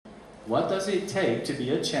What does it take to be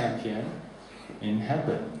a champion in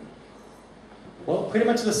heaven? Well, pretty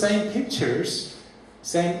much the same pictures,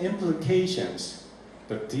 same implications,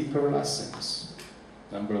 but deeper lessons.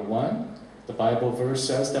 Number one, the Bible verse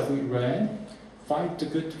says that we read, fight the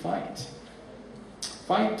good fight.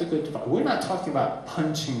 Fight the good fight. We're not talking about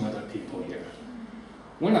punching other people here.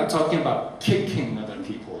 We're not talking about kicking other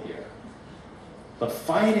people here. But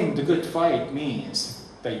fighting the good fight means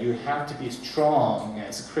that you have to be strong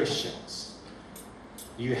as Christians.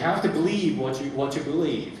 You have to believe what you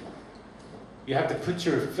believe. You have to put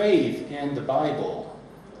your faith in the Bible,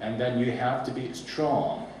 and then you have to be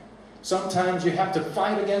strong. Sometimes you have to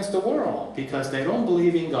fight against the world because they don't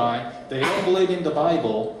believe in God, they don't believe in the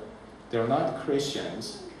Bible, they're not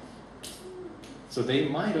Christians. So they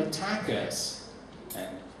might attack us,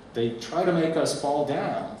 and they try to make us fall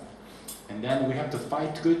down. And then we have to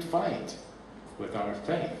fight a good fight with our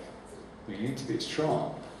faith. We need to be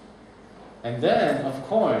strong. And then, of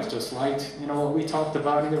course, just like what we talked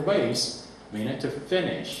about in the race, we need to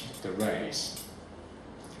finish the race.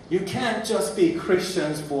 You can't just be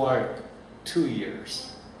Christians for 2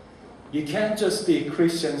 years. You can't just be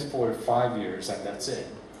Christians for 5 years and that's it.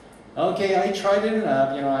 Okay, I tried it enough.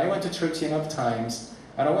 I went to church enough times.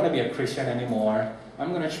 I don't want to be a Christian anymore. I'm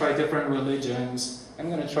going to try different religions. I'm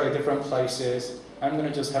going to try different places. I'm going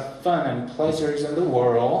to just have fun and pleasures in the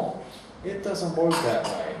world. It doesn't work that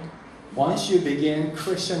way. Once you begin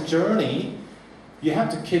Christian journey, you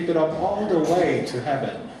have to keep it up all the way to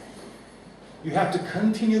heaven. You have to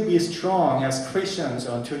continue to be strong as Christians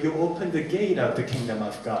until you open the gate of the kingdom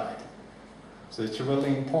of God. So it's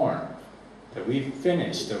really important that we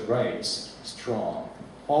finish the race strong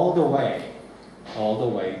all the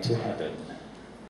way to heaven.